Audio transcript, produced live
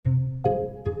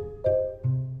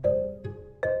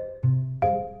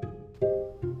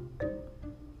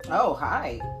Oh,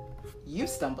 hi. You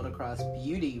stumbled across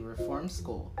Beauty Reform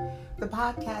School, the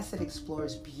podcast that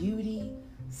explores beauty,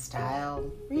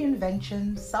 style,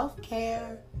 reinvention,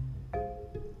 self-care,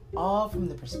 all from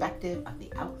the perspective of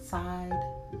the outside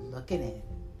looking in.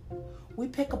 We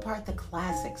pick apart the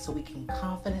classics so we can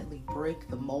confidently break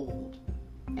the mold.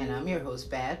 And I'm your host,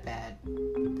 BadBad,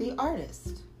 the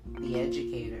artist, the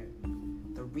educator,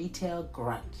 the retail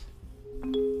grunt,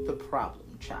 the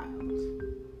problem child.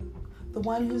 The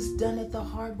one who's done it the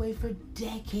hard way for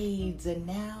decades, and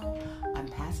now I'm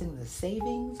passing the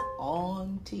savings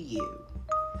on to you.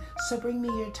 So bring me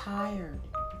your tired,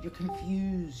 your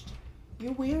confused,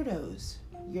 your weirdos,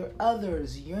 your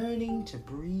others yearning to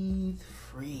breathe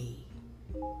free.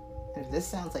 And if this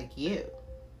sounds like you,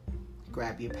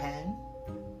 grab your pen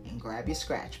and grab your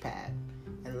scratch pad,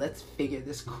 and let's figure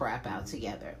this crap out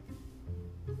together.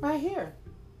 Right here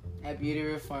at Beauty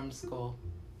Reform School.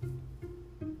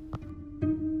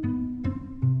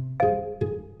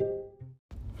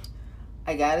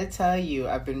 I gotta tell you,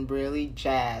 I've been really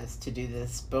jazzed to do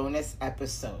this bonus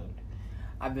episode.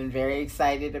 I've been very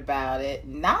excited about it,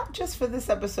 not just for this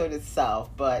episode itself,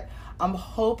 but I'm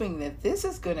hoping that this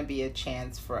is going to be a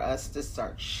chance for us to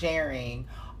start sharing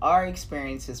our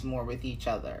experiences more with each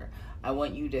other. I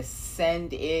want you to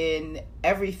send in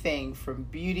everything from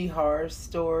beauty horror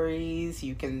stories.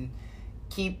 You can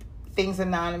keep things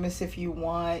anonymous if you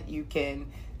want. You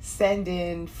can send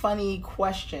in funny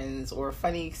questions or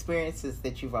funny experiences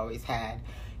that you've always had.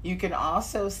 You can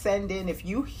also send in, if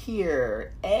you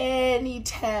hear any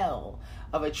tell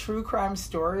of a true crime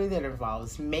story that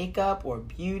involves makeup or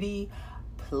beauty,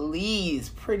 please,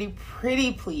 pretty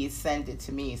please send it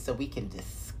to me so we can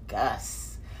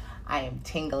discuss. I am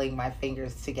tingling my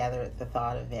fingers together at the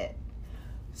thought of it.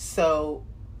 So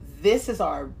this is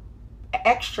our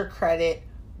extra credit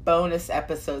bonus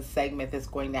episode segment that's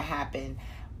going to happen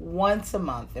once a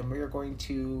month, and we're going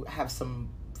to have some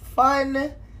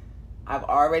fun. I've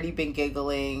already been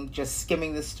giggling, just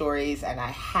skimming the stories, and I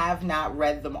have not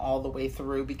read them all the way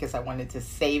through because I wanted to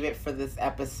save it for this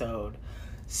episode.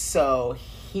 So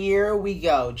here we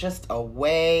go. Just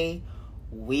away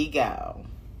we go.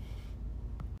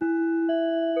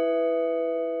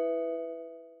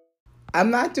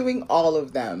 I'm not doing all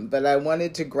of them, but I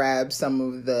wanted to grab some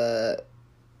of the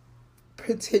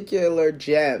particular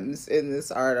gems in this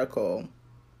article.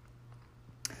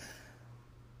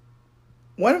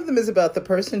 One of them is about the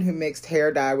person who mixed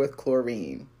hair dye with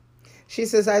chlorine. She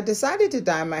says, I decided to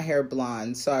dye my hair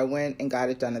blonde, so I went and got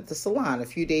it done at the salon. A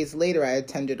few days later, I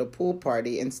attended a pool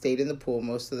party and stayed in the pool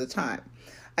most of the time.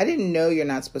 I didn't know you're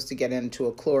not supposed to get into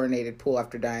a chlorinated pool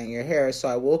after dyeing your hair, so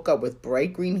I woke up with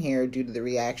bright green hair due to the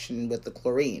reaction with the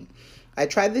chlorine. I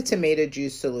tried the tomato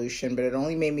juice solution, but it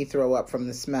only made me throw up from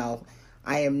the smell.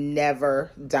 I am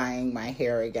never dyeing my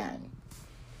hair again.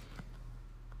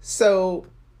 So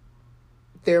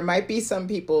there might be some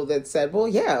people that said, well,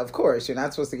 yeah, of course, you're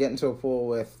not supposed to get into a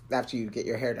pool after you get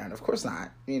your hair done. Of course not.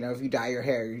 You know, if you dye your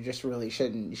hair, you just really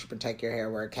shouldn't. You should protect your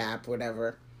hair, wear a cap,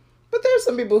 whatever. But there's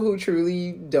some people who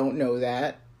truly don't know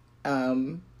that.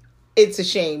 It's a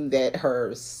shame that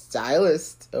her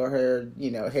stylist or her,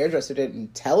 hairdresser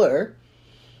didn't tell her.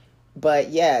 But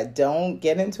yeah, don't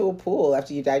get into a pool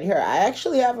after you dyed your hair. I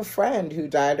actually have a friend who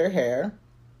dyed her hair.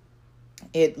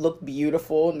 It looked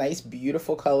beautiful, nice,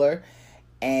 beautiful color.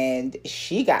 And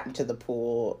she got into the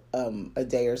pool a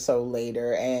day or so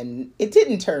later, and it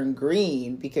didn't turn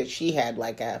green because she had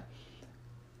like a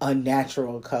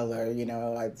unnatural color,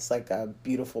 it's like a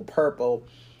beautiful purple,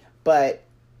 but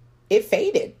it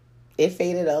faded. It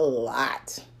faded a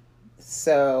lot.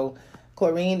 So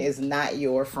chlorine is not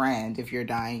your friend if you're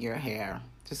dyeing your hair.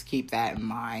 Just keep that in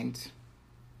mind.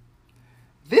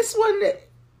 This one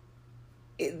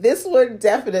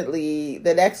definitely,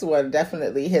 the next one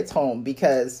definitely hits home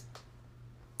because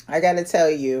I got to tell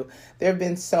you, there have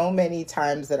been so many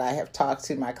times that I have talked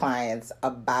to my clients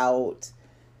about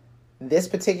this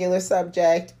particular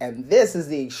subject, and this is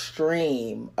the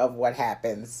extreme of what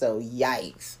happens. So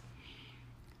yikes.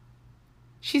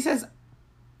 She says,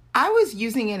 I was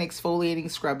using an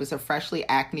exfoliating scrub as a freshly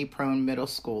acne-prone middle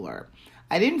schooler.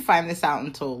 I didn't find this out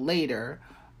until later,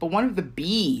 but one of the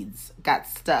beads got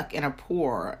stuck in a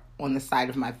pore on the side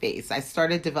of my face. I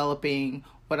started developing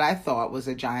what I thought was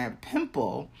a giant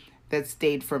pimple that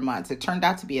stayed for months. It turned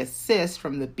out to be a cyst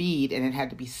from the bead, and it had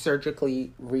to be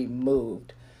surgically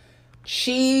removed.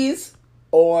 Cheese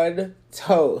on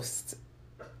toast.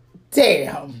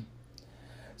 Damn.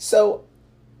 So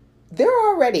they're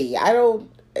already,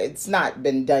 it's not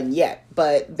been done yet,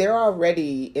 but they're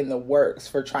already in the works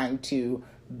for trying to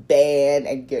ban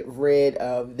and get rid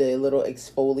of the little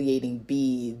exfoliating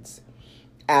beads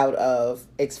out of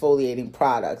exfoliating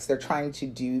products. They're trying to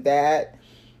do that.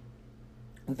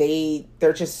 There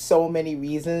are just so many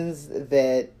reasons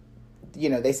that,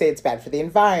 they say it's bad for the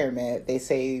environment. They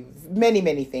say many,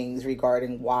 many things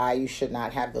regarding why you should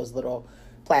not have those little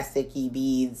plasticky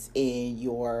beads in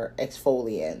your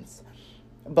exfoliants.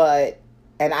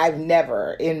 And I've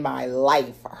never in my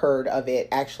life heard of it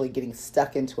actually getting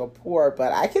stuck into a pore,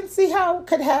 but I can see how it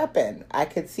could happen.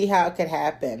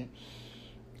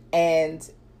 And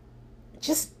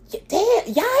just, damn,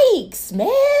 yikes, man.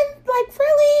 Like,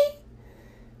 really?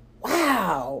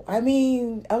 Wow. I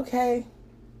mean, okay.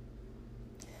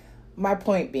 My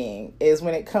point being is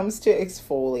when it comes to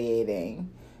exfoliating,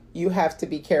 you have to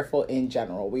be careful in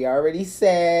general. We already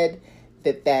said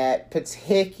that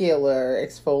particular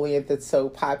exfoliant that's so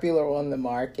popular on the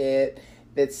market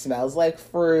that smells like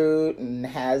fruit and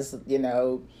has,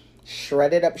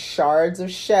 shredded up shards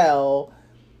of shell.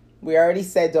 We already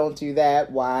said don't do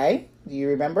that. Why? Do you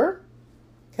remember?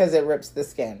 Because it rips the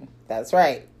skin. That's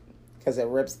right. Because it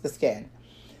rips the skin.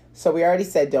 So we already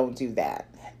said don't do that.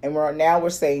 And we're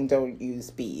saying don't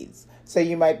use beads. So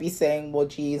you might be saying, well,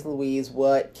 geez, Louise,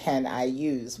 what can I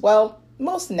use? Well,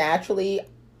 most naturally,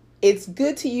 it's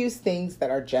good to use things that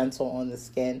are gentle on the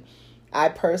skin. I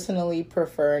personally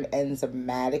prefer an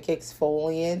enzymatic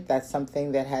exfoliant. That's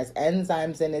something that has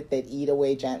enzymes in it that eat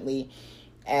away gently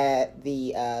at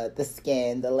the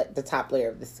skin, the top layer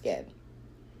of the skin.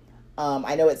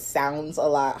 I know it sounds a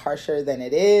lot harsher than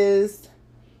it is,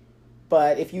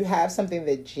 but if you have something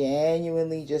that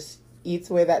genuinely just eats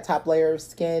away that top layer of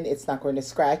skin, it's not going to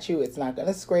scratch you, it's not going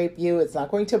to scrape you, it's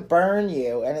not going to burn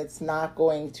you, and it's not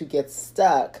going to get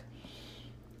stuck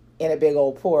in a big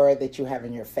old pore that you have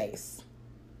in your face.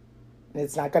 And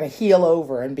it's not going to heal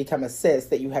over and become a cyst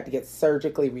that you have to get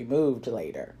surgically removed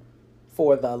later,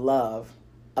 for the love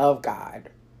of God.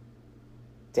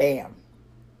 Damn.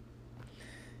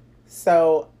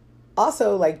 So,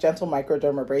 also, like gentle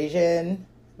microdermabrasion,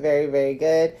 very, very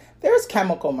good. There's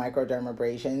chemical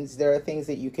microdermabrasions. There are things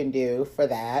that you can do for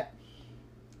that.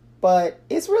 But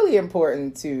it's really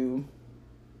important to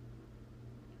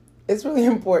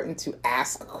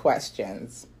ask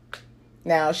questions.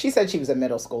 Now, she said she was a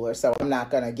middle schooler, so I'm not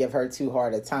going to give her too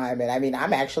hard a time. And I mean,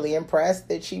 I'm actually impressed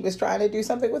that she was trying to do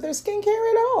something with her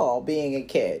skincare at all, being a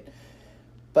kid.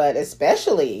 But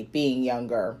especially being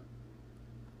younger,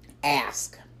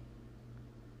 ask.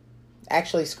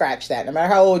 Actually, scratch that. No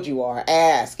matter how old you are,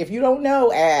 ask. If you don't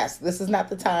know, ask. This is not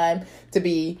the time to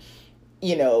be,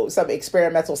 some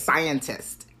experimental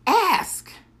scientist.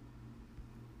 Ask.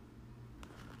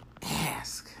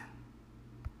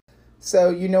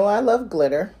 So, I love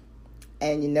glitter,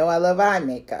 and I love eye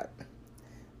makeup.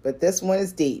 But this one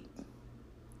is deep.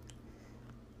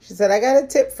 She said, I got a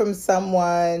tip from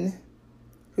someone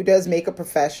who does makeup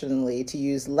professionally to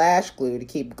use lash glue to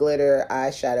keep glitter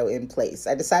eyeshadow in place.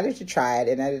 I decided to try it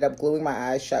and ended up gluing my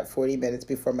eyes shut 40 minutes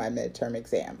before my midterm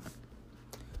exam.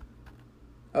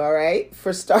 All right,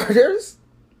 for starters,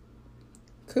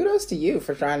 kudos to you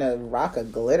for trying to rock a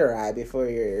glitter eye before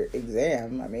your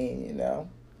exam. I mean,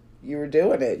 you were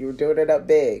doing it. You were doing it up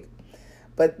big.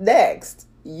 But next,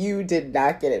 you did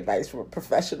not get advice from a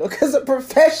professional, because a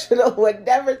professional would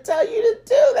never tell you to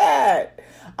do that.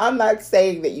 I'm not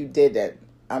saying that you didn't.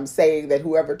 I'm saying that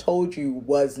whoever told you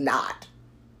was not,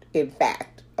 in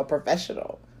fact, a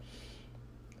professional.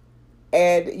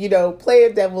 And,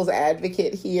 playing devil's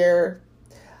advocate here,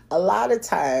 a lot of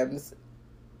times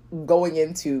going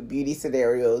into beauty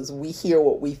scenarios, we hear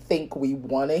what we think we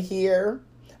want to hear.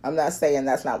 I'm not saying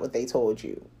that's not what they told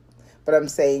you. But I'm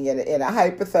saying in a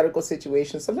hypothetical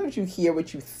situation, sometimes you hear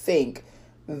what you think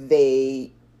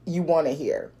you want to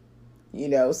hear.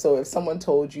 So if someone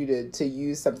told you to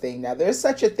use something, now there's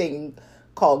such a thing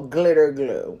called glitter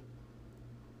glue.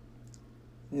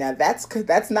 Now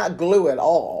that's not glue at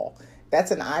all. That's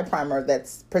an eye primer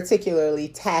that's particularly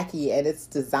tacky, and it's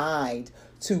designed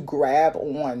to grab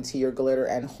on to your glitter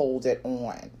and hold it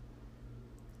on.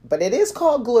 But it is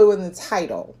called glue in the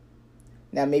title.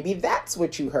 Now maybe that's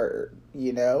what you heard,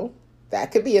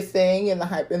 That could be a thing in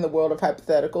the world of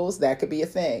hypotheticals. That could be a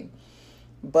thing.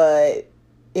 But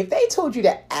if they told you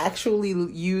to actually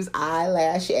use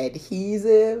eyelash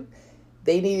adhesive,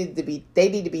 they need to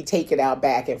be taken out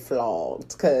back and flogged,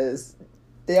 because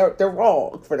they're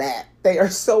wrong for that. They are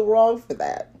so wrong for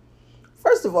that.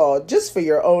 First of all, just for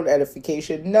your own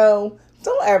edification, no,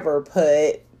 don't ever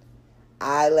put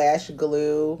eyelash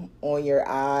glue on your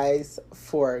eyes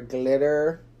for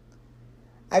glitter.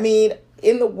 I mean,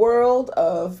 in the world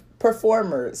of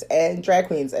performers and drag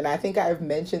queens, and I think I've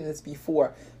mentioned this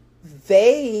before,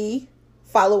 they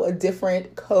follow a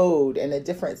different code and a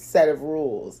different set of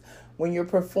rules. when you're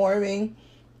performing,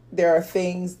 there are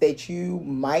things that you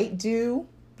might do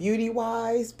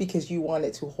beauty-wise because you want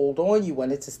it to hold on. You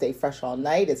want it to stay fresh all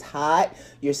night. It's hot.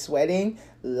 You're sweating.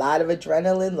 A lot of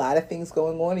adrenaline, a lot of things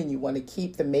going on, and you want to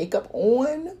keep the makeup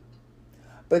on.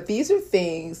 But these are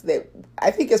things that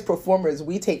I think as performers,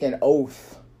 we take an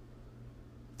oath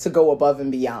to go above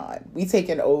and beyond. We take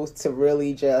an oath to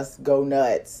really just go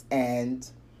nuts, and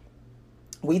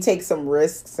we take some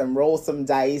risks and roll some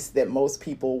dice that most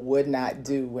people would not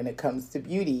do when it comes to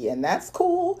beauty. And that's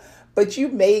cool. But you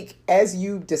make, as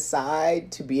you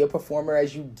decide to be a performer,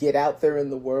 as you get out there in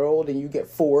the world and you get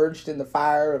forged in the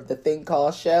fire of the thing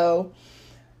called show,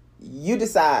 you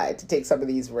decide to take some of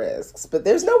these risks. But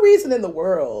there's no reason in the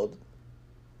world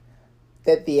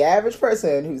that the average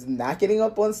person who's not getting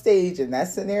up on stage in that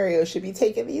scenario should be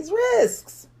taking these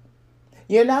risks.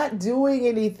 You're not doing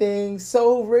anything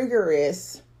so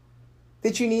rigorous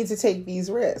that you need to take these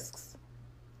risks.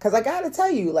 Because I got to tell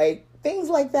you, like, things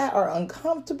like that are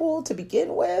uncomfortable to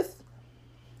begin with.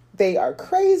 They are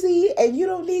crazy, and you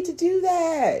don't need to do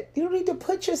that. You don't need to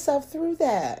put yourself through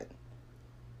that.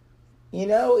 You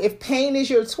know, if pain is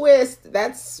your twist,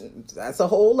 that's a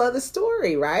whole other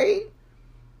story, right?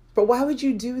 But why would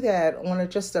you do that on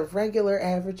just a regular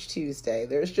average Tuesday?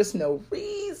 There's just no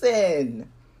reason.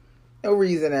 No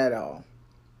reason at all.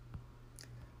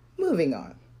 Moving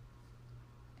on.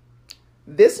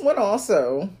 This one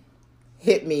also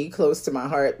hit me close to my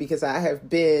heart because I have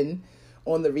been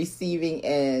on the receiving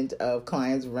end of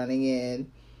clients running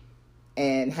in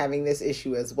and having this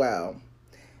issue as well.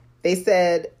 They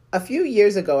said, a few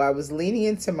years ago, I was leaning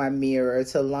into my mirror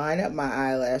to line up my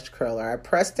eyelash curler. I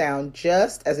pressed down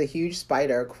just as a huge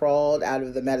spider crawled out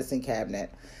of the medicine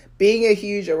cabinet. Being a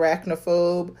huge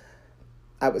arachnophobe,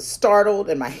 I was startled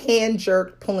and my hand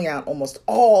jerked, pulling out almost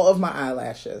all of my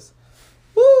eyelashes.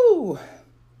 Woo!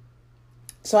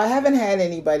 So I haven't had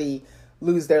anybody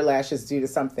lose their lashes due to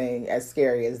something as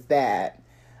scary as that.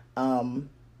 I'm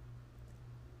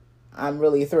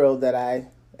really thrilled that I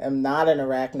am not an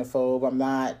arachnophobe. I'm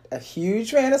not a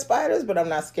huge fan of spiders, but I'm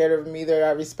not scared of them either.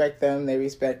 I respect them. They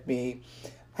respect me.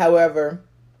 However,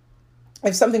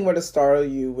 if something were to startle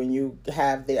you when you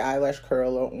have the eyelash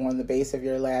curler on the base of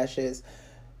your lashes,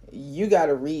 you got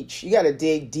to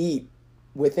dig deep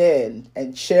within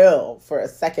and chill for a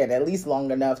second, at least long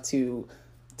enough to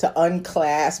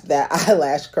unclasp that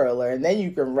eyelash curler, and then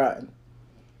you can run.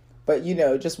 But,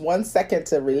 just 1 second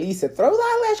to release it. Throw the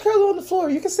eyelash curler on the floor.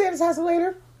 You can sanitize it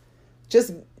later.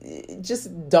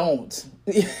 Just don't.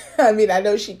 I mean, I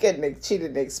know she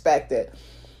didn't expect it.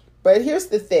 But here's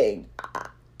the thing.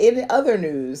 In other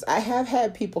news, I have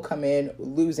had people come in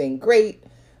losing great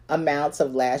amounts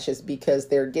of lashes because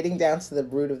they're getting down to the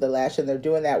root of the lash and they're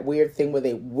doing that weird thing where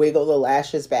they wiggle the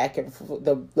lashes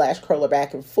the lash curler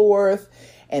back and forth,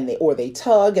 and they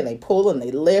tug and they pull and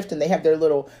they lift, and they have their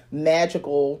little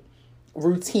magical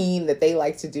routine that they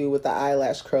like to do with the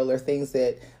eyelash curler, things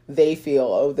that they feel,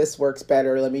 oh, this works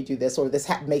better, let me do this, or this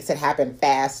makes it happen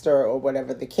faster, or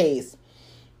whatever the case.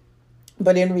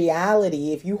 But in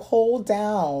reality, if you hold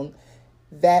down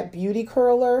that beauty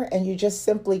curler and you just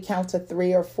simply count to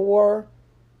 3 or 4,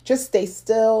 just stay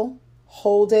still,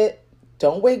 hold it,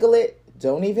 don't wiggle it,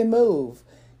 don't even move.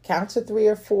 Count to 3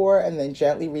 or 4 and then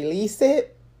gently release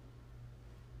it.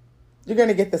 You're going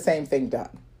to get the same thing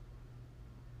done.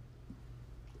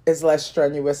 It's less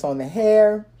strenuous on the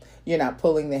hair. You're not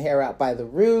pulling the hair out by the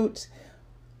root.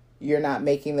 You're not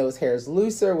making those hairs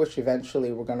looser, which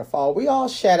eventually we're going to fall. We all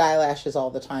shed eyelashes all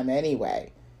the time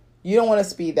anyway. You don't want to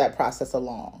speed that process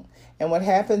along. And what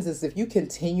happens is if you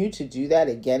continue to do that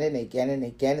again and again and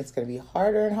again, it's going to be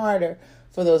harder and harder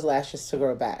for those lashes to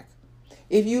grow back.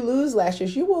 If you lose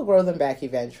lashes, you will grow them back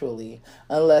eventually,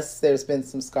 unless there's been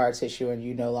some scar tissue and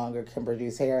you no longer can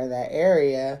produce hair in that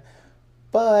area.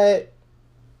 But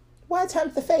why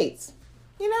tempt the fates?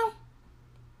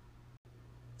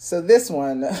 So this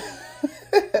one,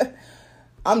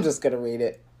 I'm just going to read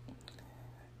it.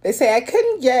 They say, I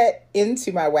couldn't get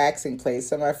into my waxing place,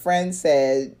 so my friend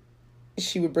said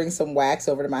she would bring some wax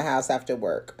over to my house after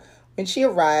work. When she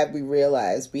arrived, we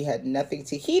realized we had nothing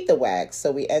to heat the wax,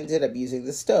 so we ended up using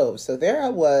the stove. So there I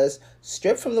was,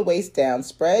 stripped from the waist down,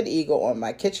 spread eagle on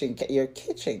my kitchen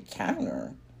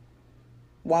counter,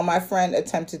 while my friend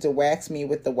attempted to wax me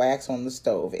with the wax on the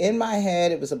stove. In my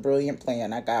head, it was a brilliant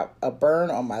plan. I got a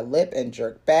burn on my lip and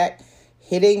jerked back,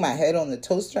 hitting my head on the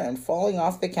toaster and falling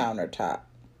off the countertop.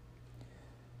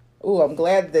 Ooh, I'm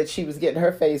glad that she was getting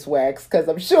her face waxed, because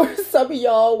I'm sure some of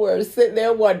y'all were sitting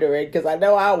there wondering, because I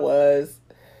know I was.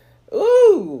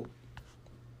 Ooh.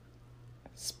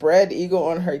 Spread eagle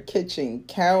on her kitchen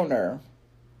counter.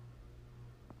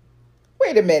 Wait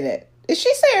wait a minute. Is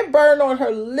she saying burn on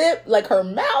her lip, like her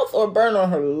mouth, or burn on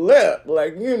her lip?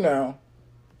 Like,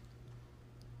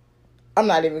 I'm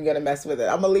not even going to mess with it.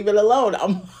 I'm going to leave it alone.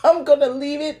 I'm going to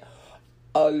leave it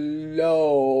alone.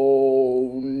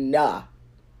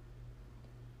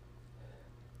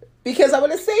 Because I'm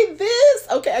going to say this.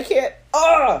 Okay, I can't.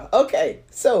 Okay.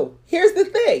 So here's the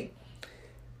thing.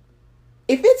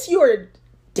 If it's your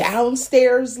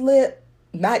downstairs lip,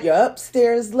 not your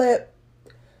upstairs lip,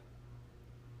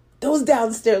 those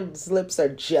downstairs lips are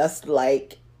just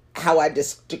like how I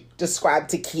described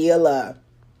tequila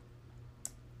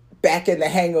back in the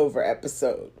Hangover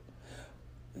episode.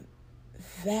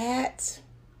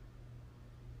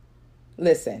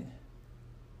 Listen,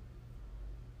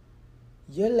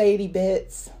 your lady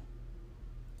bits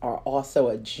are also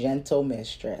a gentle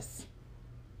mistress.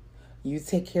 You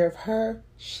take care of her,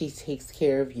 she takes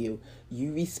care of you.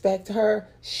 You respect her,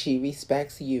 she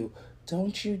respects you.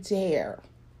 Don't you dare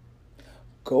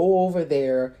go over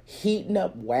there heating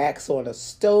up wax on a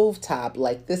stovetop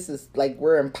like this is like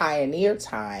we're in pioneer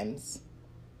times,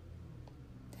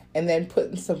 and then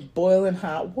putting some boiling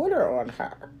hot water on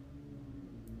her.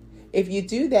 If you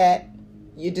do that,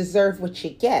 you deserve what you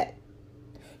get.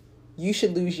 You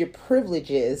should lose your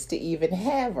privileges to even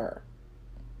have her.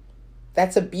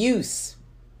 That's abuse.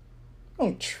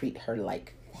 Don't treat her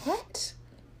like that.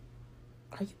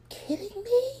 Are you kidding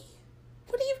me?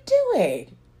 What are you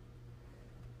doing?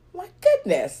 My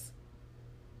goodness.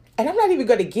 And I'm not even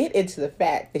going to get into the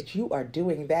fact that you are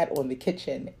doing that on the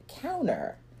kitchen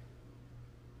counter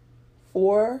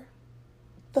for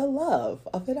the love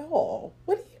of it all.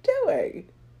 What are you doing?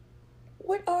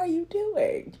 What are you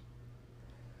doing?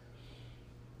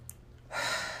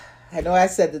 I know I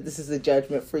said that this is a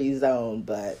judgment-free zone,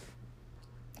 but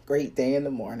great day in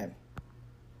the morning.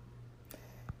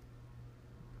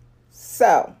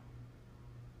 So,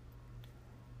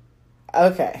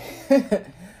 okay.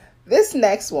 This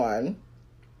next one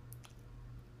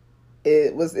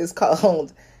is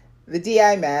called the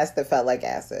DI mask that felt like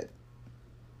acid.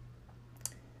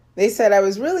 They said I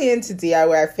was really into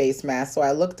DIY face masks, so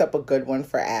I looked up a good one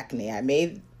for acne. I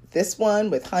made this one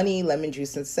with honey, lemon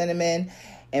juice, and cinnamon,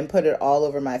 and put it all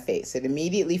over my face. It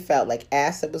immediately felt like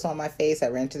acid was on my face. I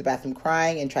ran to the bathroom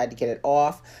crying and tried to get it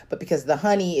off, but because of the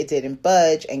honey, it didn't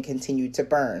budge and continued to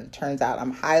burn. Turns out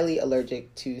I'm highly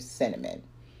allergic to cinnamon.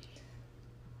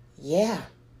 Yeah.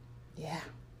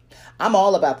 I'm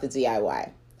all about the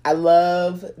DIY. I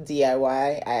love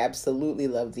DIY. I absolutely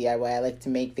love DIY. I like to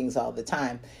make things all the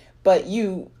time. But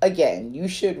you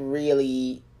should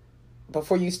really,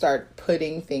 before you start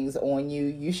putting things on you,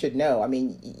 you should know. I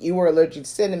mean, you were allergic to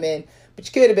cinnamon, but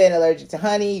you could have been allergic to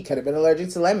honey. You could have been allergic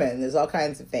to lemon. There's all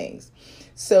kinds of things.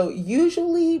 So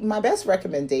usually my best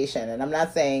recommendation, and I'm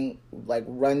not saying like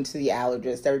run to the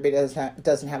allergist. Everybody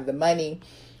doesn't have the money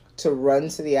to run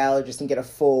to the allergist and get a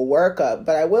full workup.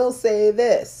 But I will say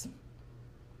this.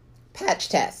 Patch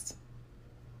test.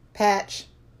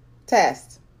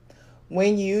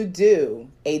 When you do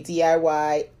a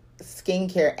DIY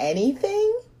skincare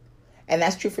anything, and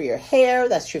that's true for your hair,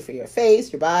 that's true for your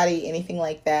face, your body, anything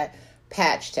like that,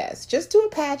 patch test. Just do a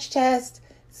patch test,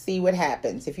 see what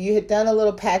happens. If you had done a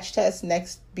little patch test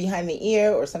behind the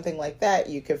ear or something like that,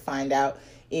 you could find out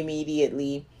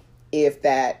immediately if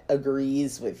that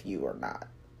agrees with you or not.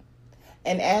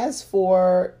 And as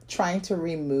for trying to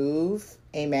remove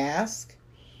a mask,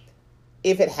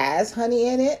 if it has honey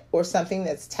in it or something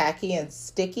that's tacky and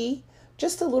sticky,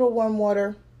 just a little warm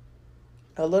water.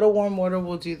 A little warm water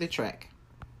will do the trick.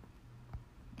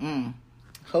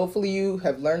 Hopefully you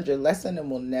have learned your lesson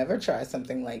and will never try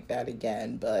something like that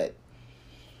again. But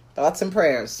thoughts and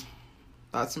prayers.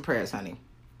 Thoughts and prayers, honey.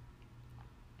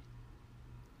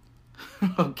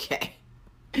 Okay.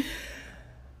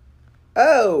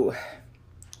 Oh.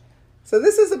 So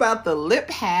this is about the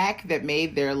lip hack that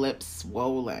made their lips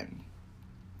swollen.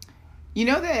 You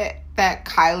know that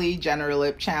Kylie Jenner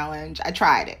lip challenge? I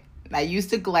tried it. I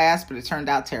used a glass, but it turned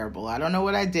out terrible. I don't know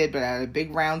what I did, but I had a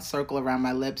big round circle around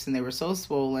my lips, and they were so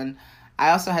swollen.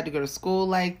 I also had to go to school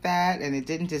like that, and it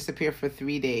didn't disappear for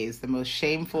 3 days. The most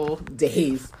shameful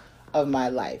days of my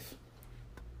life.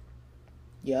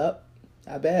 Yup,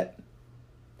 I bet.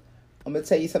 I'm going to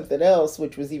tell you something else,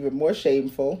 which was even more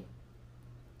shameful,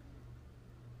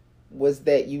 was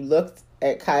that you looked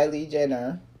at Kylie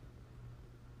Jenner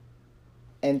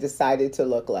and decided to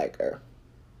look like her.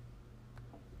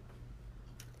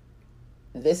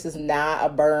 This is not a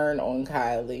burn on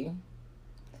Kylie.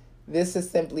 This is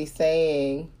simply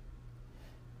saying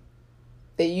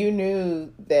that you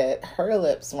knew that her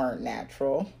lips weren't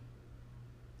natural.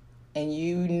 And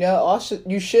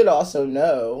you should also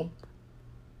know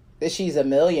that she's a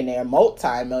millionaire,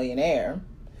 multi-millionaire.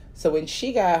 So when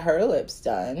she got her lips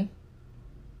done,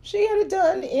 she had it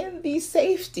done in the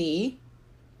safety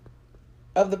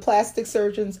of the plastic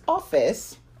surgeon's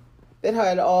office that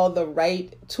had all the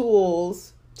right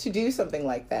tools to do something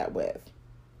like that with.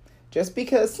 Just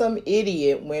because some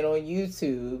idiot went on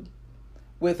YouTube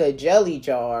with a jelly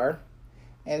jar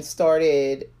and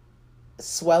started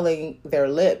swelling their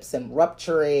lips and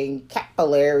rupturing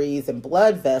capillaries and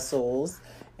blood vessels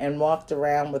and walked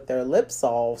around with their lips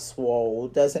all swole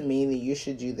doesn't mean that you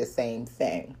should do the same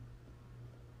thing.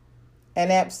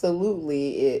 And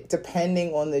absolutely,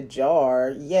 depending on the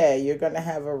jar, yeah, you're going to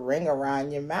have a ring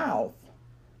around your mouth.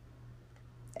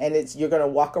 And you're going to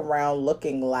walk around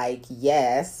looking like,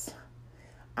 yes,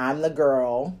 I'm the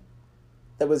girl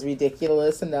that was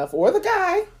ridiculous enough, or the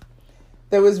guy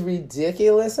that was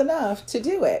ridiculous enough to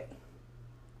do it.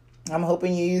 I'm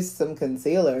hoping you used some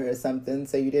concealer or something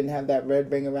so you didn't have that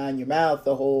red ring around your mouth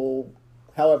the whole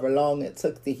however long it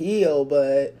took to heal,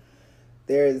 but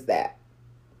there's that.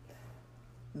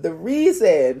 The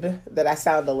reason that I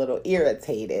sound a little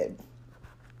irritated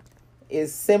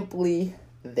is simply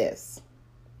this.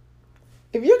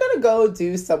 If you're going to go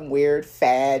do some weird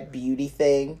fad beauty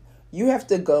thing, you have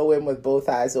to go in with both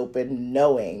eyes open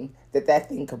knowing that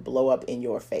thing could blow up in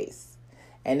your face.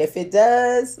 And if it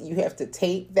does, you have to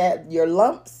take your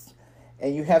lumps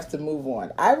and you have to move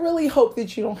on. I really hope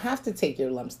that you don't have to take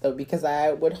your lumps though, because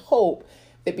I would hope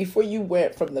that before you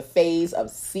went from the phase of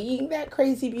seeing that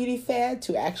crazy beauty fad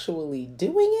to actually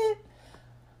doing it,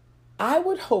 I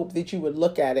would hope that you would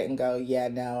look at it and go, yeah,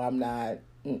 no, I'm not,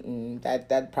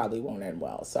 that probably won't end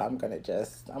well. So I'm going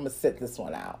to sit this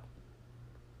one out.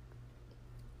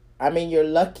 I mean, you're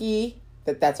lucky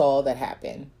that that's all that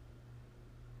happened.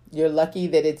 You're lucky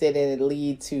that it didn't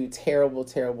lead to terrible,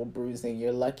 terrible bruising.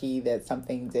 You're lucky that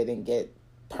something didn't get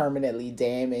permanently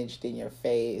damaged in your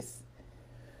face.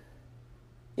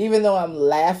 Even though I'm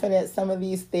laughing at some of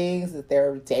these things, that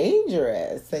they're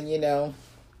dangerous. And,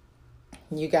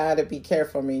 you got to be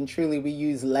careful. I mean, truly, we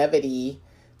use levity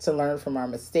to learn from our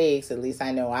mistakes. At least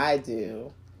I know I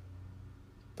do.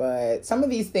 But some of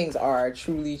these things are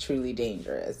truly, truly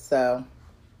dangerous. So,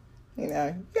 you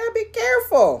got to be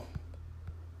careful.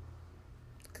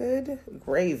 Good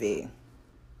gravy.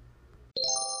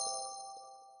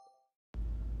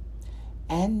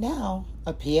 And now,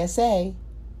 a PSA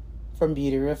from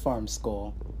Beauty Reform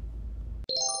School.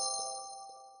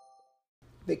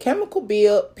 The chemical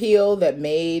peel that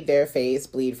made their face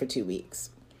bleed for 2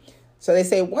 weeks. So they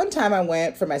say one time I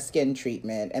went for my skin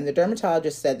treatment and the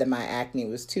dermatologist said that my acne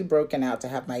was too broken out to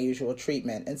have my usual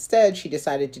treatment. Instead, she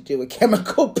decided to do a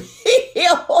chemical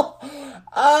peel.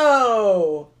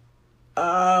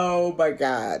 Oh my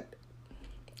God.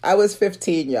 I was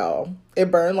 15, y'all.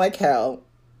 It burned like hell.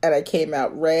 And I came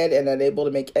out red and unable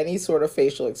to make any sort of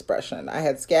facial expression. I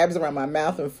had scabs around my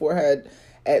mouth and forehead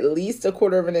at least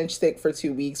 1/4 of an inch thick for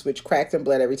 2 weeks, which cracked and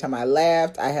bled every time I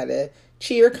laughed. I had a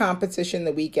cheer competition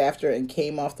the week after and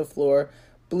came off the floor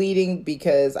bleeding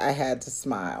because I had to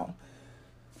smile.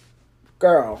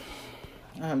 Girl,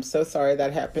 I'm so sorry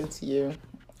that happened to you.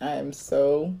 I am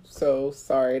so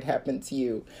sorry it happened to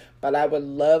you. But I would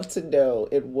love to know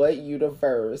in what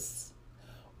universe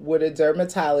would a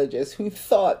dermatologist who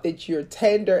thought that your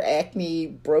tender acne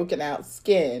broken out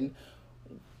skin,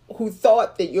 who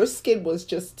thought that your skin was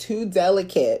just too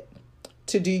delicate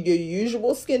to do your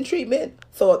usual skin treatment,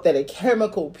 thought that a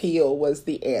chemical peel was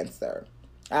the answer.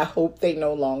 I hope they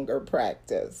no longer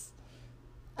practice.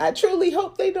 I truly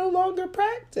hope they no longer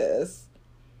practice.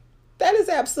 That is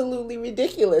absolutely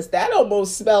ridiculous. That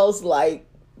almost smells like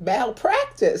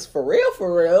malpractice, for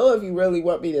real, if you really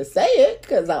want me to say it,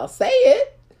 because I'll say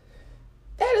it.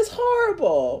 That is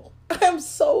horrible. I'm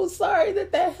so sorry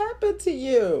that happened to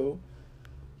you.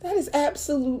 That is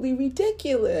absolutely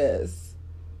ridiculous.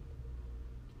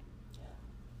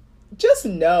 Just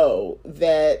know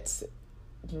that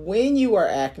when you are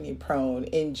acne prone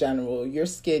in general, your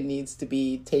skin needs to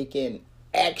be taken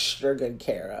extra good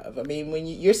care of. I mean,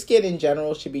 your skin in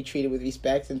general should be treated with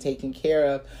respect and taken care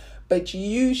of, but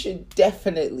you should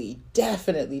definitely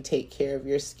take care of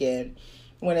your skin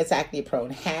when it's acne prone.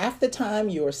 Half the time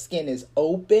your skin is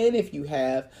open. If you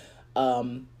have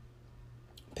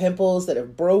pimples that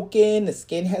have broken, the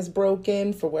skin has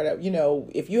broken for whatever,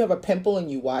 if you have a pimple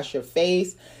and you wash your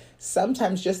face,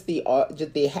 sometimes just the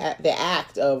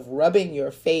act of rubbing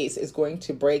your face is going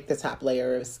to break the top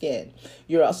layer of skin.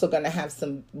 You're also going to have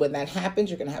when that happens,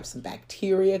 you're going to have some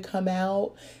bacteria come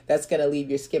out. That's going to leave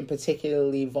your skin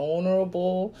particularly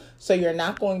vulnerable. So you're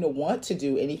not going to want to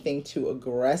do anything too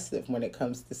aggressive when it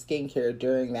comes to skincare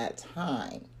during that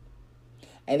time.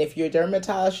 And if your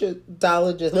dermatologist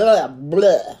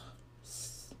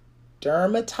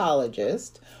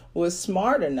was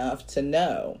smart enough to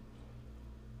know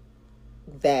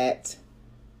that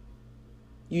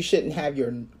you shouldn't have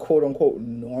your quote unquote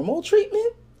normal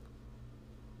treatment,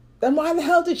 then why the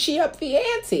hell did she up the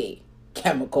ante?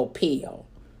 Chemical peel.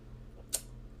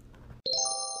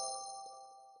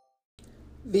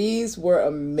 These were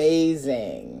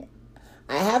amazing.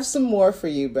 I have some more for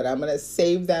you, but I'm going to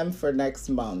save them for next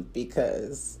month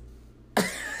because I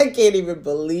just can't even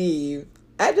believe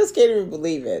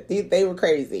it. They were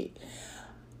crazy.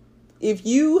 If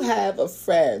you have a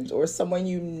friend or someone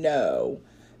you know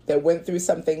that went through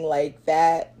something like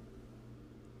that,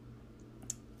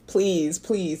 please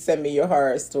send me your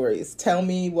horror stories. Tell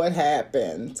me what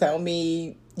happened. Tell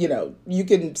me, you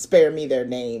can spare me their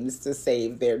names to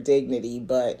save their dignity,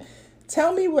 but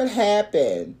tell me what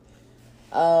happened.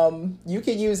 You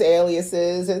can use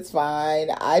aliases. It's fine.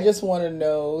 I just want to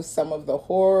know some of the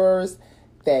horrors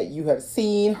that you have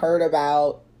seen, heard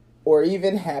about, or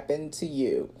even happened to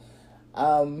you.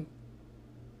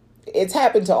 It's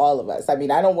happened to all of us. I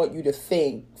mean, I don't want you to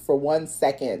think for 1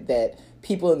 second that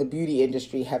people in the beauty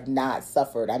industry have not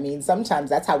suffered. I mean,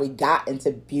 sometimes that's how we got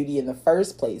into beauty in the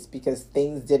first place, because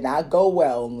things did not go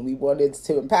well and we wanted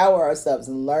to empower ourselves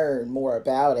and learn more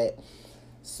about it.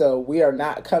 So we are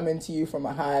not coming to you from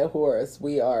a high horse.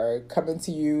 We are coming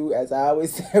to you, as I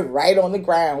always say, right on the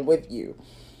ground with you.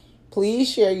 Please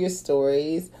share your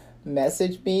stories.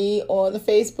 Message me on the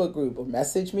Facebook group or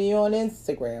message me on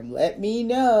Instagram. Let me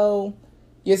know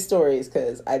your stories,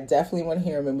 because I definitely want to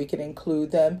hear them, and we can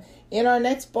include them in our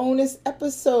next bonus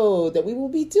episode that we will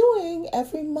be doing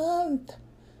every month.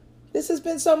 This has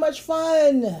been so much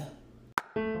fun.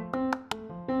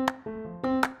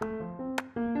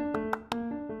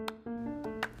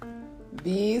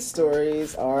 These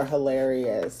stories are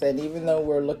hilarious, and even though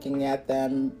we're looking at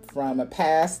them from a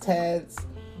past tense,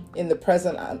 in the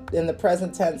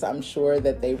present tense, I'm sure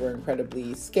that they were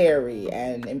incredibly scary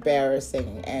and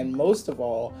embarrassing, and most of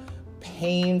all,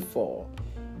 painful.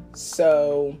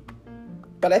 So,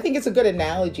 but I think it's a good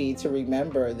analogy to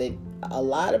remember that a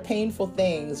lot of painful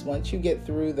things, once you get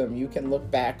through them, you can look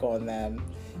back on them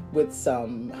with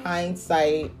some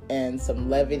hindsight and some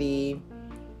levity,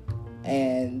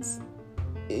 and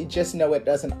just know it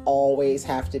doesn't always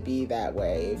have to be that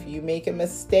way. If you make a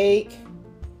mistake,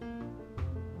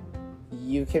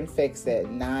 you can fix it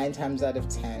 9 times out of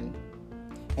 10.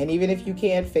 And even if you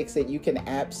can't fix it, you can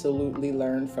absolutely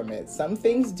learn from it. Some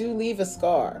things do leave a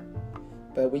scar,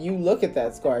 but when you look at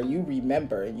that scar, you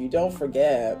remember and you don't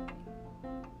forget,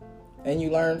 and you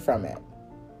learn from it.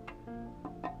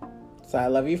 So I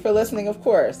love you for listening, of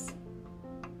course,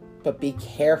 but be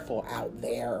careful out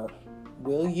there,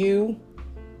 will you?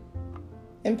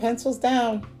 And pencils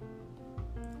down.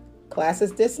 Class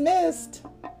is dismissed.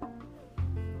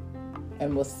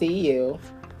 And we'll see you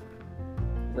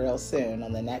real soon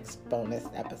on the next bonus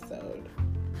episode.